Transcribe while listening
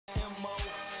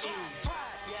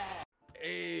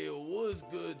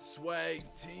Swag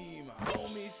Team,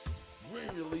 homies.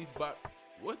 Re-released by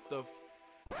what the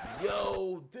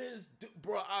yo, this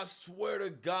bro, I swear to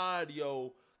God,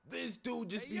 yo, this dude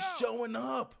just be showing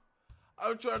up.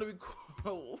 I'm trying to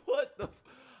record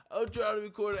I'm trying to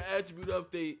record an attribute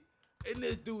update and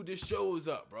this dude just shows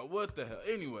up, bro. What the hell?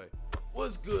 Anyway,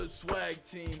 what's good, Swag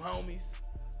Team, homies?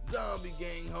 Zombie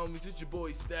gang, homies. It's your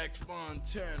boy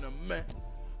StaxMontana, man.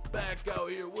 Back out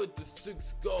here with the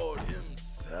 6th guard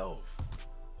himself,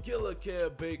 Killer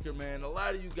Cab Baker, man. A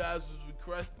lot of you guys was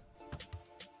requesting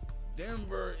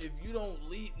Denver. If you don't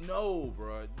leave, no,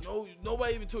 bro. No,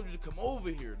 nobody even told you to come over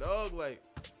here, dog. Like,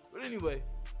 but anyway,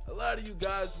 a lot of you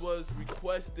guys was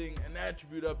requesting an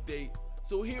attribute update.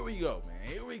 So here we go, man.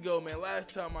 Here we go, man.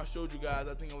 Last time I showed you guys,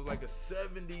 I think it was like a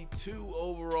 72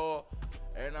 overall,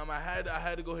 and I had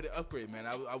to go ahead and upgrade, man.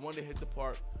 I wanted to hit the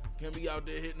park. Can't be out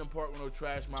there hitting the park with no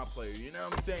trash my player. You know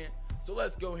what I'm saying? So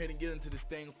let's go ahead and get into this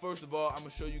thing. First of all, I'm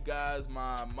gonna show you guys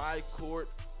my court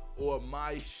or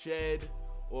my shed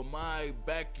or my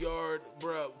backyard,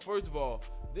 bro. First of all,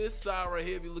 this side right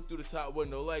here, if you look through the top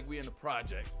window, like we in the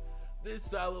projects. This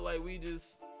side look like we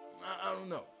just, I don't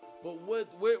know. But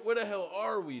where the hell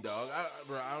are we, dog?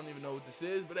 Bro, I don't even know what this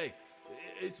is, but hey,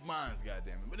 it's mine,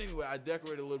 goddammit. But anyway, I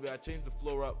decorated a little bit. I changed the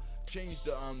floor up, changed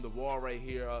the wall right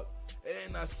here up,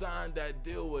 and I signed that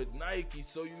deal with Nike.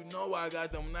 So you know I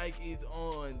got them Nikes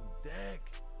on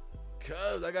deck,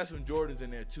 cause I got some Jordans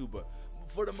in there too. But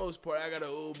for the most part, I got a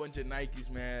whole bunch of Nikes,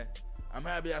 man. I'm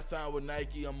happy I signed with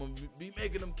Nike. I'm gonna be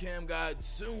making them cam guides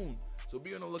soon, so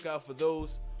be on the lookout for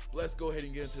those. Let's go ahead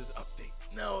and get into this update.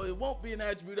 Now, it won't be an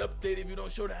attribute update if you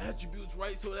don't show the attributes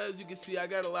right. So as you can see, I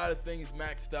got a lot of things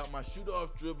maxed out. My shoot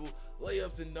off dribble,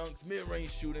 layups and dunks,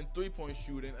 mid-range shooting, 3-point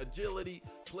shooting, agility,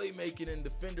 playmaking, and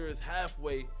defender is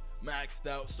halfway maxed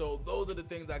out. So those are the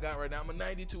things I got right now. I'm a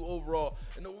 92 overall,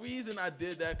 and the reason I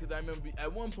did that, because I remember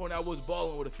at one point I was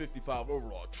balling with a 55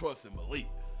 overall, trust and believe.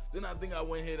 Then I think I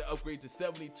went ahead and upgrade to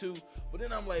 72, but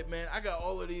then I'm like, man, I got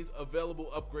all of these available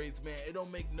upgrades, man. It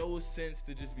don't make no sense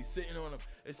to just be sitting on them,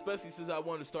 especially since I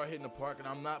wanted to start hitting the park, and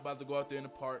I'm not about to go out there in the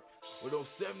park with those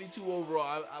 72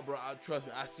 overall. Bro, trust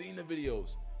me, I seen the videos.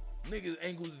 Niggas'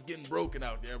 ankles is getting broken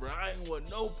out there, bro. I ain't want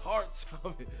no parts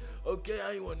of it. Okay,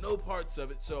 I ain't want no parts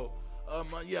of it. So,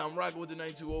 yeah, I'm rocking with the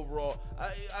 92 overall.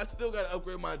 I still gotta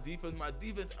upgrade my defense. My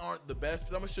defense aren't the best,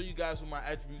 but I'm gonna show you guys what my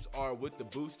attributes are with the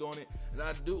boost on it. And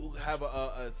I do have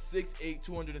a 6'8",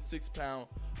 206 pound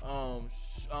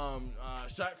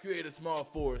shot creator small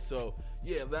forward. So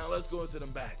yeah, now let's go into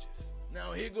them badges.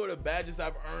 Now here go the badges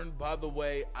I've earned. By the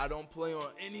way, I don't play on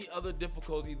any other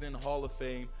difficulty than Hall of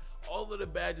Fame. All of the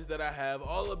badges that I have,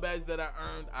 all the badges that I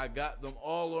earned, I got them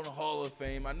all on Hall of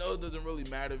Fame. I know it doesn't really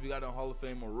matter if you got on Hall of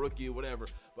Fame or rookie or whatever,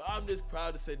 but I'm just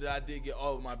proud to say that I did get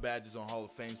all of my badges on Hall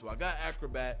of Fame. So I got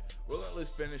Acrobat, Relentless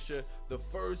Finisher. The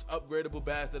first upgradable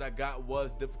badge that I got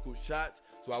was Difficult Shots,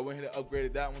 so I went ahead and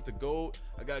upgraded that one to gold.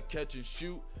 I got Catch and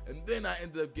Shoot, and then I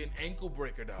ended up getting Ankle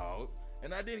Breaker, dog.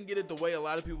 And I didn't get it the way a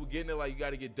lot of people getting it, like you got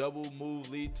to get double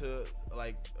move lead to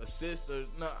like assist or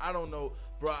no, I don't know,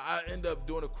 bro. I end up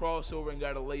doing a crossover and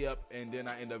got a layup, and then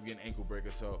I end up getting Ankle Breaker.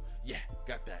 So yeah,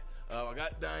 got that. I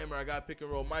got Dimer, I got Pick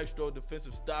and Roll Maestro,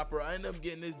 Defensive Stopper. I ended up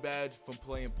getting this badge from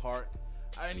playing Park.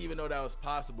 I didn't even know that was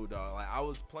possible, dog. Like I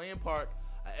was playing Park,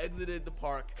 I exited the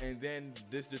park, and then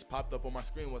this just popped up on my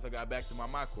screen once I got back to my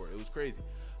MyCAREER. It was crazy.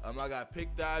 I got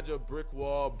Pick Dodger, Brick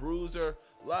Wall, Bruiser,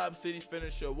 Lob City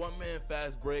Finisher, One Man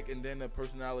Fast Break, and then the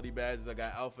personality badges. I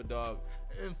got Alpha Dog,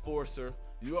 Enforcer.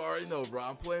 You already know, bro.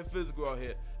 I'm playing physical out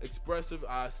here. Expressive,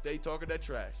 I stay talking that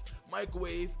trash.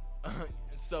 Microwave,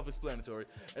 self-explanatory.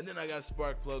 And then I got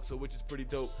Spark Plug, so which is pretty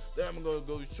dope. Then I'm gonna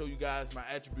go show you guys my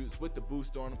attributes with the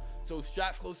boost on them. So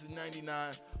shot close is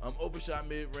 99, open shot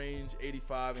mid-range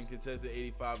 85, and contested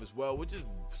 85 as well, which is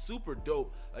super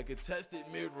dope. Like contested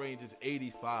mid-range is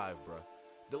 85, bro.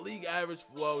 The league average,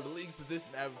 well, the league position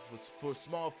average for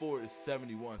small forward is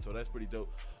 71, so that's pretty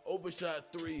dope. Open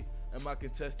shot 3 and my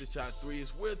contested shot 3 is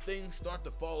where things start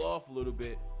to fall off a little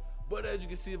bit. But as you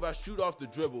can see, if I shoot off the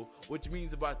dribble, which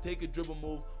means if I take a dribble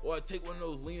move or I take one of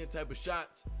those leaning type of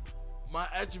shots, my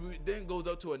attribute then goes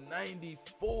up to a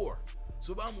 94.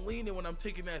 So if I'm leaning when I'm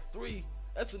taking that 3,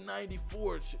 that's a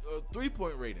 94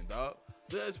 3-point rating, dog.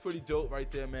 So that's pretty dope right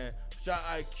there, man. Shot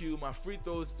IQ, my free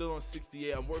throw is still on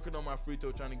 68. I'm working on my free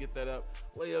throw, trying to get that up.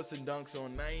 Layups and dunks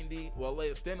on 90. Well,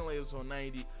 standing layups on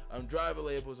 90. Driving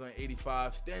layups on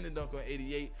 85. Standing dunk on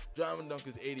 88. Driving dunk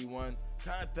is 81.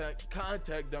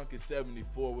 Contact dunk is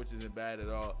 74, which isn't bad at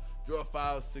all. Draw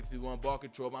foul is 61. Ball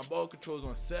control. My ball control is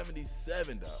on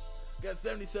 77, dog. Got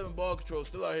 77 ball control.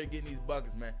 Still out here getting these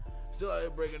buckets, man. still out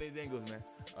here breaking these angles, man.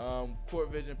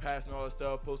 Court vision, passing, all that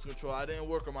stuff, post control. I didn't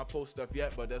work on my post stuff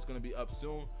yet, but that's gonna be up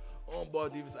soon. On ball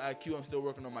defense IQ, I'm still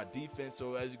working on my defense.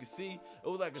 So as you can see, it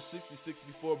was like a 66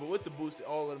 before, but with the boost,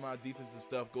 all of my defensive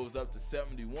stuff goes up to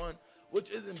 71, which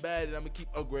isn't bad, and I'm gonna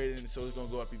keep upgrading it, so it's gonna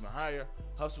go up even higher.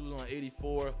 Hustle was on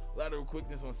 84, lateral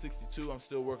quickness on 62. I'm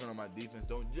still working on my defense.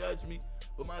 Don't judge me,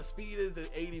 but my speed is at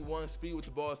 81. Speed with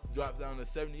the ball drops down to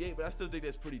 78, but I still think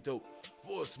that's pretty dope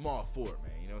for a small forward,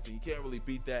 man. You know what I'm saying? You can't really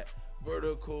beat that.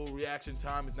 Vertical reaction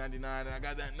time is 99, and I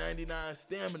got that 99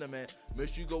 stamina, man. Make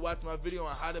sure you go watch my video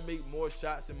on how to make more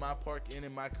shots in MyPark and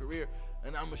in MyCAREER,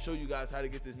 and I'm gonna show you guys how to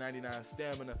get this 99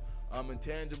 stamina.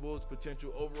 Intangibles,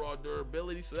 potential overall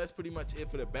durability. So that's pretty much it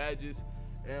for the badges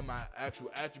and my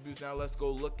actual attributes. Now let's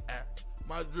go look at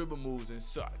my dribble moves and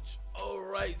such.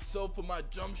 Alright, so for my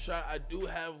jump shot, I do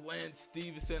have Lance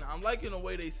Stephenson. I'm liking the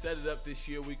way they set it up this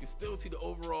year. We can still see the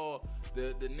overall,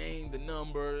 the name, the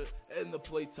number, and the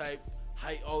play type,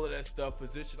 height, all of that stuff,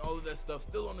 position, all of that stuff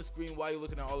still on the screen while you're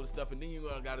looking at all the stuff, and then you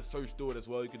gotta search through it as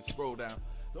well. You can scroll down.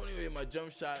 So anyway, my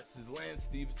jump shots is Lance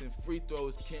Stephenson, free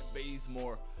throws Kent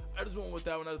Bazemore. I just went with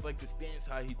that one. I just like the stance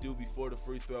how he do before the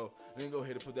free throw, and then go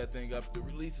ahead and put that thing up. The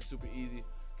release is super easy.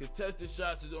 Contested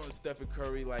shots is on Stephen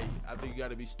Curry. Like, I think you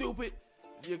gotta be stupid.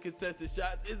 Your contested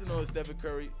shots isn't on Stephen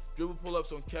Curry. Dribble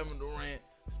pull-ups on Kevin Durant.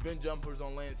 Spin jumpers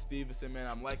on Lance Stephenson, man.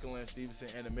 I'm liking Lance Stephenson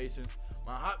animations.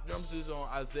 My hop jumps is on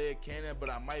Isaiah Cannon, but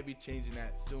I might be changing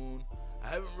that soon. I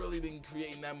haven't really been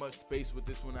creating that much space with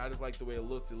this one. I just like the way it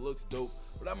looks. It looks dope,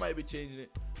 but I might be changing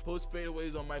it. Post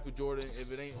fadeaways on Michael Jordan.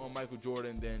 If it ain't on Michael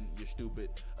Jordan, then you're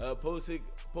stupid. Post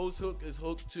hook is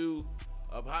hook 2.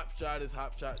 Hop shot is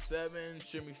hop shot 7.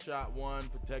 Shimmy shot 1.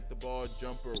 Protect the ball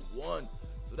jumper 1.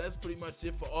 So that's pretty much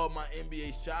it for all my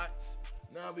NBA shots.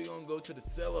 Now we're gonna go to the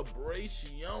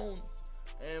celebrations.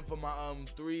 And for my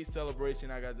 3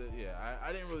 celebration, I got the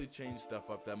I didn't really change stuff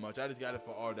up that much. I just got it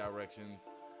for all directions.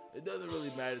 It doesn't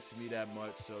really matter to me that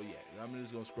much, so yeah, I'm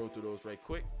just gonna scroll through those right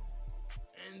quick.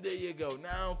 And there you go.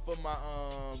 Now for my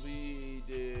we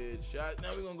did shots.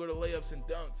 Now we're gonna go to layups and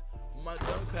dunks. For my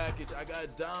dunk package, I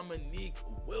got Dominique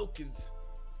Wilkins.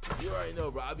 You already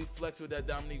know, bro. I'll be flexing with that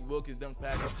Dominique Wilkins dunk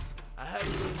package. I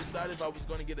haven't really decided if I was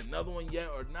gonna get another one yet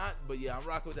or not, but yeah, I'm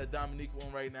rocking with that Dominique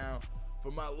one right now.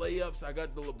 For my layups, I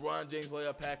got the LeBron James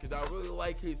layup package. I really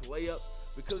like his layups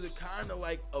because it kind of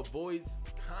like avoids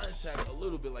contact a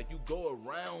little bit. Like you go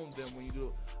around them when you do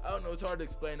it. I don't know, it's hard to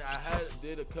explain. I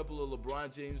did a couple of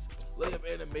LeBron James layup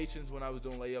animations when I was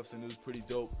doing layups, and it was pretty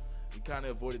dope. It kind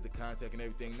of avoided the contact and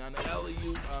everything. Now the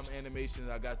alley-oop animations,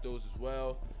 I got those as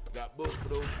well. Got both for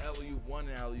those, alley-oop 1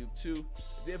 and alley-oop 2.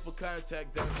 Then for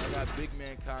contact dunks, I got big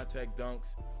man contact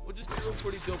dunks, which is still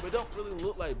pretty dope. It don't really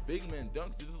look like big man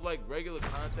dunks. It's just like regular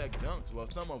contact dunks. Well,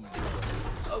 some of them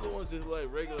do. Other ones just like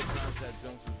regular contact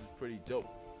dunks, which is pretty dope.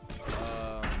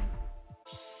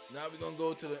 Now we're gonna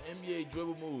go to the NBA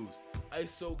dribble moves.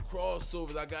 ISO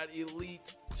crossovers, I got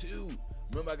Elite 2.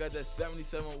 Remember, I got that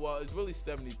 77, well, it's really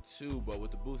 72, but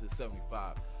with the boost, it's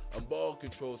 75. Ball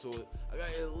control, so I got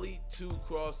Elite 2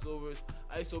 crossovers.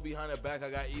 ISO behind the back, I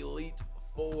got Elite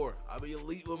 4. I'll be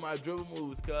elite with my dribble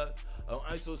moves, cuz.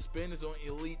 ISO spin is on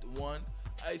Elite 1.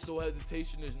 ISO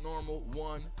hesitation is normal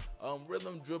 1.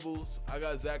 Rhythm dribbles, I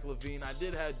got Zach LaVine. I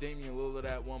did have Damian Lillard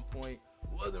at one point.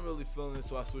 Wasn't really feeling it,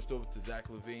 so I switched over to Zach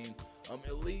LaVine.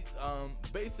 Elite,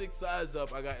 basic size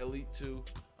up, I got Elite 2.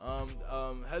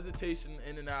 Hesitation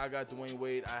in and out, I got Dwayne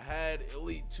Wade. I had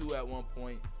Elite 2 at one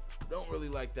point. Don't really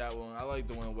like that one. I like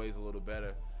Dwayne Wade's a little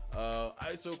better.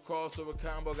 ISO crossover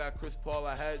combo, got Chris Paul.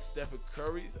 I had Stephen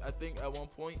Curry's, I think, at one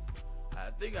point. I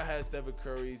think I had Stephen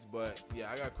Curry's, but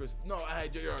yeah, I got I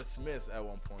had J.R. Smith's at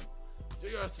one point.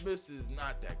 J.R. Smith's is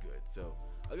not that good, so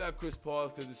I got Chris Paul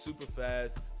because it's super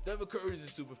fast. Stephen Curry's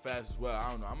is super fast as well. I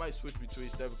don't know. I might switch between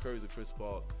Stephen Curry's and Chris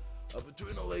Paul.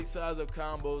 Between the late size up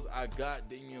combos, I got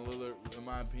Damian Lillard. In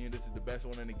my opinion, this is the best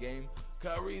one in the game.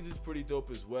 Kyrie's is pretty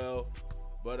dope as well,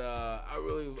 but I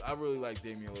really like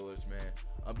Damian Lillard's,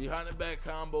 man. Behind the back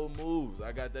combo moves,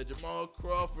 I got that Jamal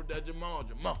Crawford, that Jamal.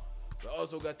 I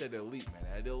also got that Elite,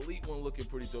 man. That Elite one looking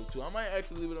pretty dope too. I might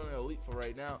actually leave it on the Elite for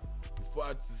right now before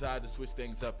I decide to switch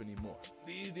things up anymore.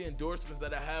 These the endorsements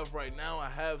that I have right now. I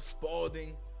have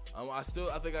Spalding. I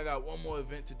think I got one more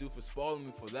event to do for Spalding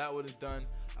before that one is done.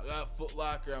 I got Foot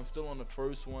Locker. I'm still on the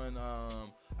first one.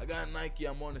 I got Nike.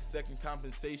 I'm on the second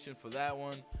compensation for that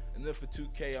one. And then for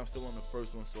 2K, I'm still on the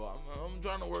first one. So I'm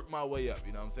trying to work my way up,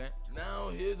 you know what I'm saying? Now,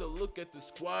 here's a look at the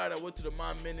squad. I went to the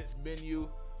My Minutes menu.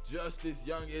 Justice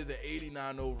Young is an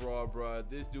 89 overall, bro.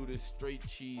 This dude is straight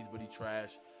cheese, but he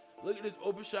trash. Look at this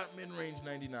open shot mid-range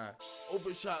 99.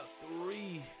 Open shot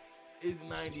 3 is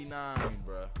 99,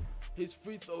 bro. His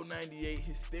free throw 98,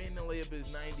 his standing layup is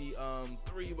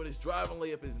 93, but his driving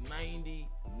layup is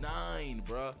 99,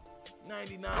 bruh.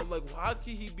 99. Like, how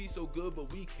can he be so good,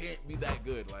 but we can't be that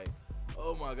good? Like,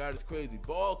 oh my God, it's crazy.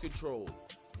 Ball control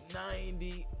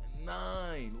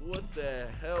 99. What the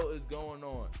hell is going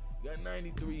on? You got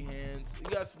 93 hands. You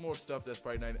got some more stuff that's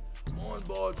probably 90. On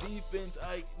ball defense,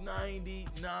 like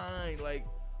 99. Like,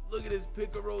 look at his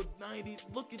pick and roll 90.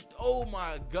 Look at, oh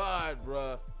my God,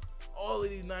 bruh. All of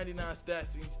these 99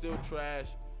 stats, he's still trash.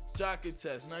 Shot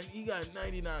contest, he got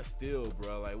 99 still,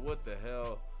 bro. Like, what the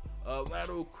hell?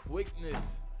 Lateral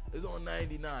quickness is on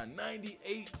 99.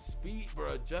 98 speed,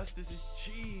 bro. Justice is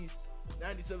cheese.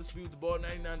 97 speed with the ball,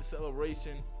 99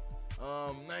 acceleration,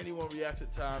 91 reaction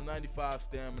time, 95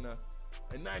 stamina,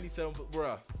 and 97,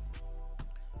 bro.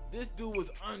 This dude was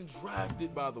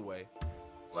undrafted, by the way.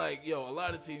 Like, yo, a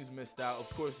lot of teams missed out. Of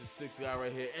course, the sixth guy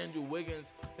right here, Andrew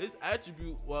Wiggins. His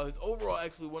attribute, well, his overall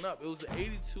actually went up. It was an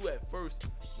 82 at first.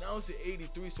 Now it's an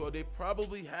 83, so they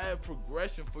probably have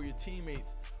progression for your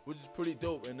teammates, which is pretty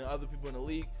dope. And the other people in the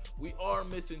league, we are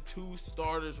missing 2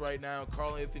 starters right now,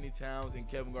 Karl-Anthony Towns and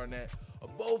Kevin Garnett.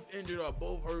 Are both injured, are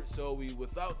both hurt, so we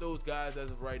without those guys as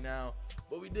of right now.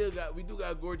 But we do got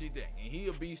Gorgie Dang, and he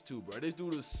a beast too, bro. This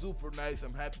dude is super nice.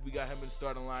 I'm happy we got him in the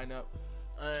starting lineup.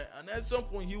 And at some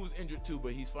point he was injured too,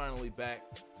 but he's finally back.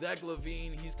 Zach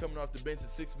LaVine, he's coming off the bench at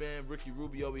 6-man. Ricky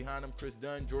Rubio behind him. Chris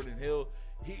Dunn, Jordan Hill.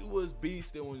 He was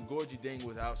beasting when Gorgie Dang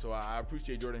was out, so I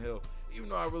appreciate Jordan Hill. Even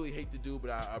though I really hate the dude, but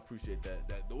I appreciate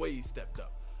that the way he stepped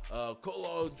up. Cole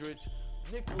Aldrich,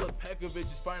 Nikola Pekovic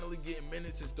is finally getting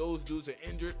minutes since those dudes are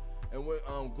injured. And when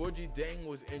Gorgie Dang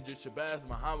was injured, Shabazz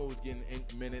Muhammad was getting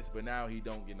minutes, but now he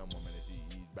don't get no more minutes.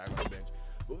 He's back on the bench.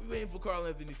 But we waiting for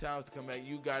Karl-Anthony Towns to come back.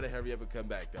 You gotta hurry up and come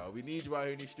back, dog. We need you out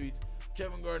here in these streets.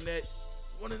 Kevin Garnett,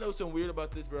 wanna know something weird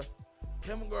about this, bro?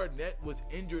 Kevin Garnett was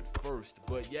injured first,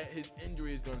 but yet his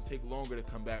injury is gonna take longer to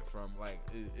come back from. Like,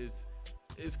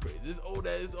 it's crazy. This old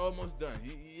ass is almost done.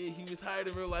 He was hired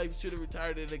in real life. Should have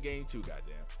retired in the game too,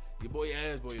 goddamn. Your boy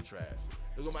ass, boy, you're trash.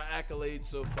 Look at my accolades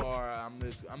so far. I'm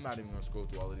not even gonna scroll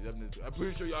through all of these. I'm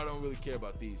pretty sure y'all don't really care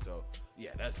about these. So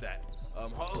yeah, that's that.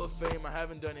 Hall of Fame. I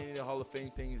haven't done any of the Hall of Fame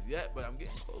things yet, but I'm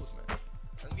getting close, man.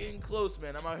 I'm getting close,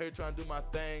 man. I'm out here trying to do my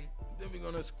thing. Then we're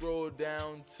gonna scroll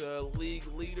down to league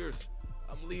leaders.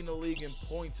 I'm leading the league in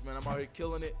points, man. I'm out here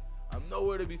killing it. I'm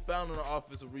nowhere to be found on the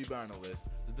offensive rebounding list.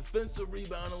 The defensive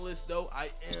rebounding list, though, I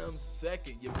am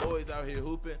second. Your boy's out here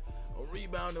hooping. On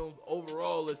rebounding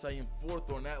overall list, I am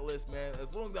 4th on that list, man.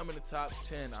 As long as I'm in the top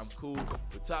 10, I'm cool.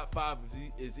 The top 5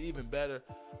 is even better.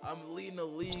 I'm leading the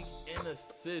league in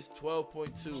assists,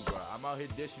 12.2, bro. I'm out here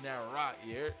dishing that rock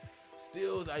here.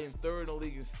 Steals, I am 3rd in the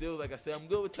league in steals. Like I said, I'm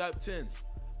good with top 10,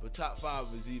 but top 5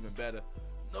 is even better.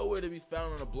 Nowhere to be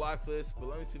found on the blocks list, but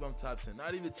let me see if I'm top 10.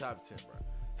 Not even top 10, bro.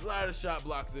 There's a lot of shot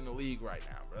blockers in the league right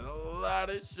now, bro. A lot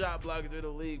of shot blockers in the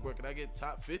league, bro. Can I get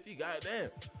top 50? Goddamn.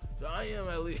 So I am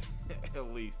at least,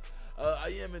 I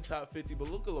am in top 50, but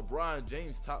look at LeBron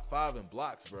James, top 5 in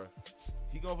blocks, bro.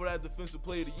 He going for that defensive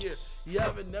player of the year. He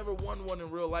never won one in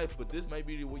real life, but this may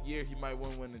be the year he might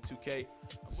win one in 2K.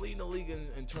 I'm leading the league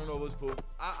in turnovers, but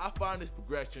I find this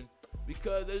progression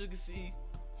because, as you can see,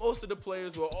 most of the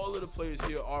players, well, all of the players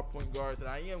here are point guards, and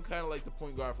I am kind of like the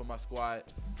point guard for my squad.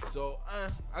 So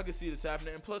I can see this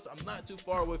happening. And plus, I'm not too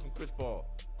far away from Chris Paul.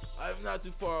 I'm not too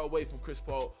far away from Chris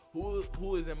Paul,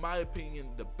 who is, in my opinion,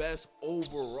 the best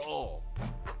overall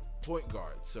point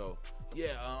guard. So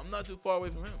yeah, I'm not too far away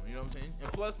from him. You know what I'm saying?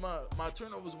 And plus, my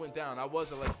turnovers went down. I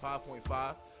was at like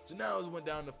 5.5, so now it went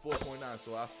down to 4.9.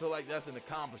 So I feel like that's an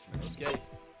accomplishment. Okay.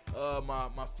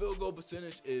 My field goal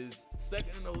percentage is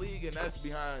 2nd in the league, and that's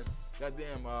behind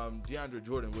goddamn DeAndre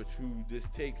Jordan, who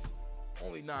just takes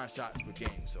only 9 shots per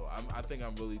game. So I think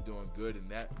I'm really doing good in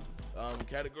that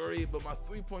category. But my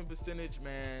 3-point percentage,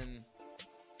 man,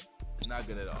 is not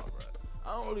good at all, bro.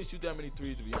 I don't really shoot that many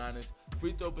threes, to be honest.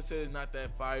 Free throw percentage is not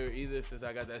that fire either, since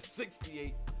I got that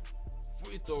 68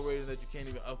 free throw rating that you can't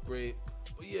even upgrade.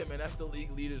 But yeah, man, that's the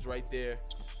league leaders right there.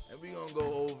 And we're going to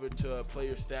go over to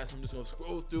player stats. I'm just going to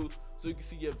scroll through so you can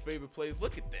see your favorite players.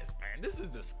 Look at this, man. This is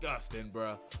disgusting,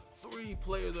 bro. 3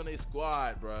 players on a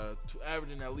squad, bro,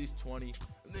 averaging at least 20.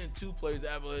 And then 2 players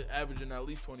averaging at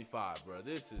least 25, bro.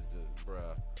 This is the,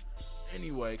 bro.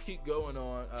 Anyway, keep going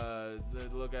on.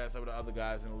 Look at some of the other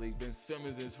guys in the league. Ben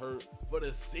Simmons is hurt for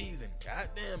the season.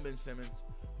 Goddamn, Ben Simmons.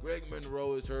 Greg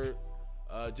Monroe is hurt.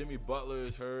 Jimmy Butler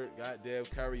is hurt. Goddamn,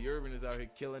 Kyrie Irving is out here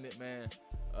killing it, man.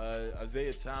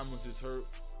 Isaiah Thomas is hurt.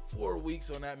 4 weeks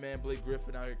on that, man. Blake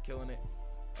Griffin out here killing it.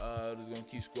 Just gonna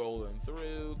keep scrolling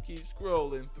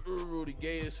through. Rudy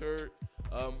Gay is hurt.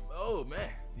 Oh man,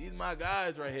 these are my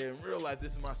guys right here. In real life,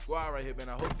 this is my squad right here, man.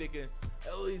 I hope they can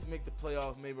at least make the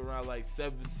playoffs, maybe around like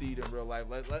 7th seed in real life.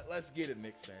 Let's get it,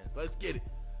 Knicks fans. Let's get it.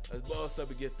 Let's boss up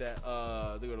and get that.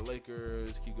 They go to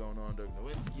Lakers. Keep going on. Dirk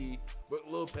Nowitzki. Brook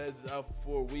Lopez is out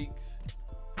for 4 weeks.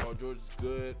 Paul George is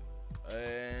good.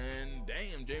 And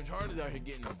damn, James Harden's out here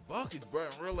getting the buckets, bro.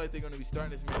 In real life, they're going to be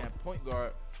starting this man at point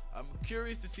guard. I'm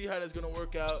curious to see how that's going to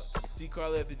work out. See,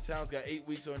 Karl-Anthony Towns got 8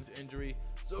 weeks on his injury.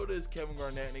 So does Kevin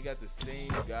Garnett, and they got the same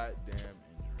goddamn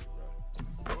injury,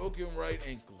 bro. Broken right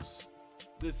ankles.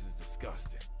 This is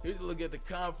disgusting. Here's a look at the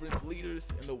conference leaders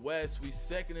in the West. We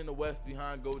second in the West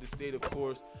behind Golden State, of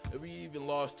course. And we even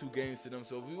lost 2 games to them.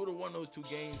 So if we would have won those 2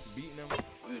 games, beating them,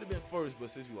 we would have been first. But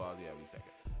since we lost, yeah, we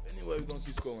second. Anyway, we're going to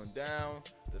keep scrolling down.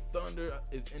 The Thunder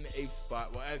is in the 8th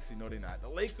spot. Well, actually, no, they're not.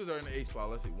 The Lakers are in the 8th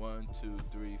spot. Let's see. 1, 2,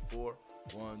 3, 4.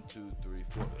 1, 2, 3,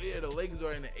 4. Yeah, the Lakers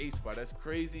are in the 8th spot. That's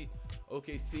crazy.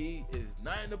 OKC is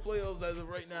not in the playoffs as of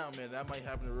right now, man. That might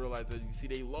happen in real life. As you can see,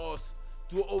 they lost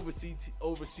to an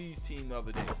overseas team the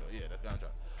other day. So, yeah, that's kind of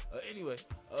tough. Anyway,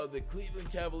 the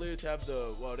Cleveland Cavaliers have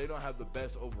they don't have the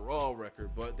best overall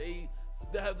record, but they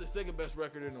have the 2nd best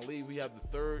record in the league. We have the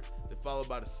 3rd, then followed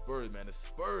by the Spurs, man. The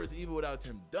Spurs, even without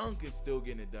Tim Duncan, still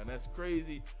getting it done. That's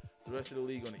crazy. The rest of the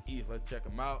league on the East, let's check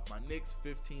them out. My Knicks,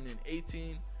 15 and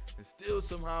 18, and still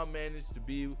somehow managed to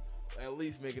be at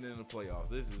least making it in the playoffs.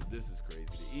 This is crazy.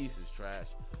 The East is trash.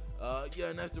 Yeah,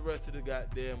 and that's the rest of the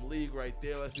goddamn league right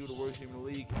there. Let's see what the worst team in the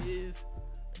league is.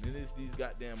 And then it's these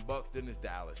goddamn Bucks. Then it's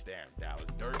Dallas. Damn, Dallas.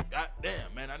 Dirt.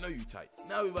 Goddamn, man. I know you tight.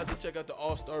 Now we're about to check out the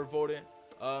All-Star voting.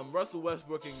 Russell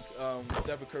Westbrook and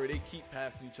Stephen Curry, they keep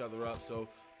passing each other up. So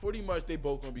pretty much they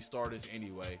both going to be starters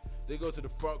anyway. They go to the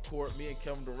front court. Me and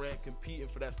Kevin Durant competing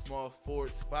for that small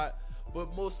forward spot.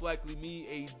 But most likely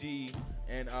me, AD,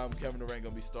 and Kevin Durant going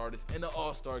to be starters in the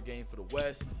All-Star game for the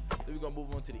West. Then we're going to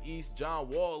move on to the East. John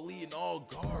Wall leading all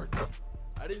guards.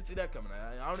 I didn't see that coming.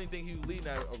 I don't even think he was leading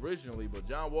that originally, but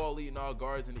John Wall leading all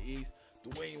guards in the East.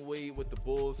 Dwayne Wade with the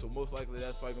Bulls, so most likely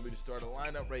that's probably going to be the starter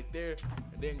lineup right there.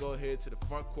 And then go ahead to the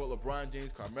front court, LeBron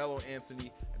James, Carmelo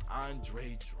Anthony, and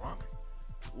Andre Drummond.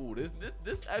 Ooh,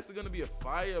 this actually going to be a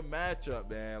fire matchup,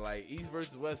 man. Like, East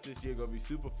versus West this year going to be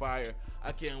super fire.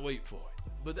 I can't wait for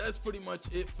it. But that's pretty much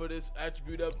it for this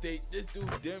attribute update. This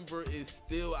dude, Denver, is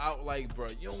still out like, bro,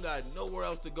 you don't got nowhere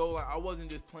else to go. Like, I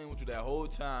wasn't just playing with you that whole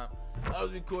time. I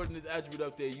was recording this attribute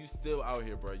update. You still out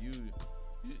here, bro.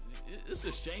 It's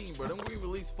a shame, bro. Them green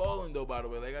release falling, though, by the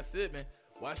way. Like I said, man,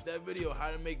 watch that video,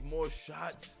 how to make more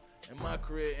shots in my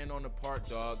career and on the park,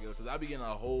 dog. Because I be getting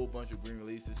a whole bunch of green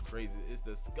releases. It's crazy. It's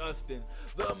disgusting,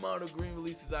 the amount of green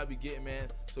releases I be getting, man.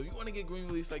 So if you want to get green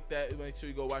release like that, make sure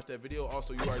you go watch that video.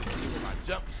 Also, you already see what my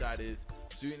jump shot is,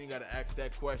 so you ain't got to ask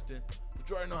that question. But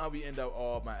you already know how we end up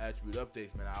all my attribute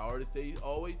updates, man. I already say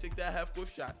always take that half-court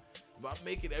shot. If I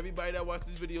make it, everybody that watched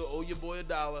this video owe your boy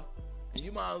 $1. And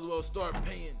you might as well start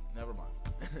paying. Never mind.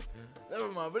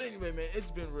 Never mind. But anyway, man, it's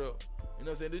been real. You know what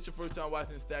I'm saying? This is your first time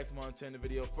watching StaxMontana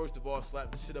video. First of all, slap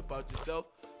the shit up out yourself.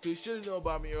 Because you should have known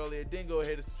about me earlier. Then go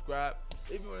ahead and subscribe.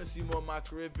 If you want to see more of my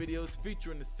career videos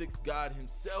featuring the sixth god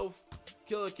himself,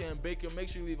 Killer Cam Baker, make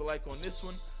sure you leave a like on this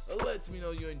one. It lets me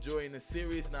know you're enjoying the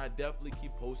series, and I definitely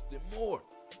keep posting more.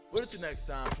 But until next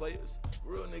time, players,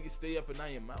 real niggas stay up and I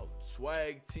am out.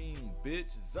 Swag team,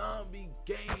 bitch, zombie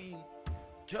game.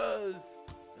 Cause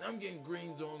I'm getting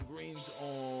greens on greens.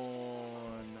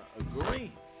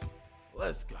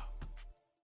 Let's go.